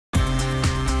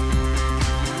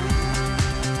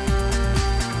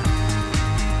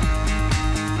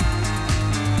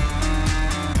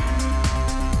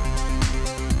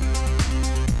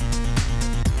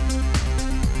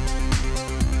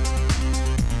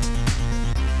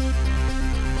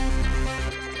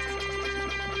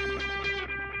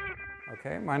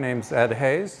My name's Ed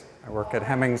Hayes. I work at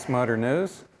Hemmings Motor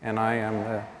News, and I am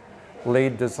the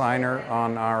lead designer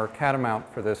on our Catamount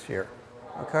for this year.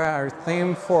 Okay, our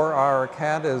theme for our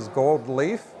cat is Gold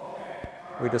Leaf.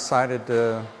 We decided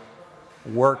to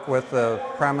work with the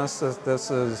premise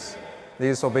that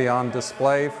these will be on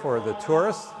display for the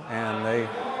tourists, and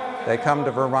they come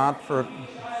to Vermont for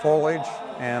foliage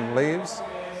and leaves.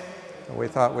 So we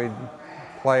thought we'd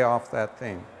play off that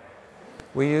theme.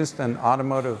 We used an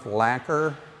automotive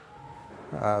lacquer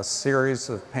series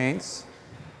of paints,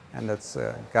 and it's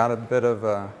got a bit of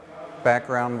a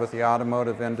background with the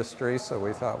automotive industry, so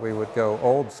we thought we would go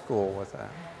old school with that.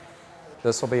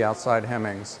 This will be outside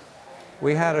Hemmings.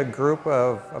 We had a group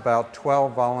of about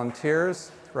 12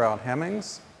 volunteers throughout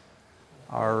Hemmings.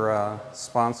 Our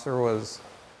sponsor was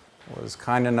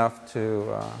kind enough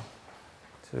to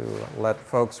let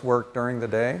folks work during the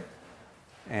day,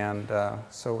 and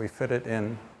so we fit it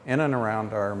in and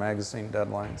around our magazine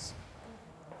deadlines.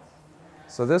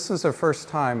 So this is the first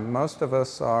time. Most of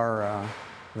us are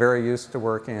very used to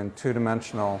working in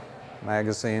two-dimensional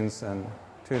magazines and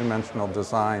two-dimensional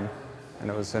design, and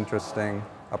it was interesting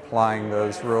applying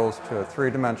those rules to a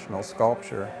three-dimensional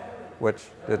sculpture, which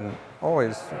didn't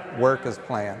always work as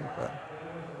planned. But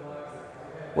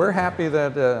we're happy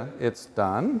that it's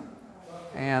done,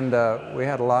 and we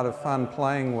had a lot of fun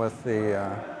playing with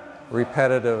the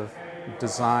repetitive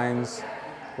designs,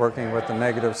 working with the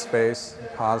negative space,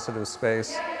 positive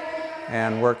space,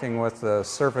 and working with the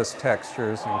surface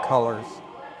textures and colors.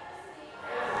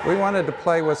 We wanted to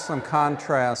play with some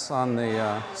contrasts on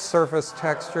the surface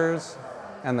textures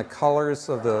and the colors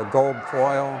of the gold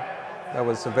foil that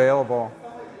was available,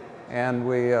 and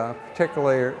we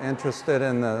particularly are interested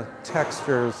in the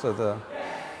textures of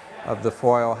the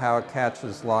foil, how it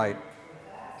catches light.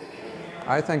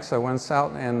 I think so. When it's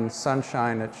out in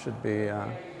sunshine, it should be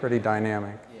pretty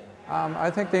dynamic.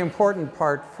 I think the important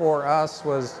part for us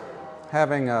was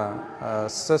having a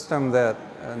system that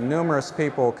numerous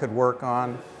people could work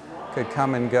on, could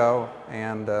come and go,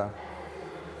 and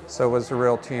so it was a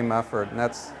real team effort, and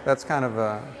that's kind of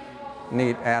a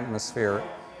neat atmosphere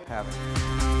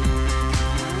having.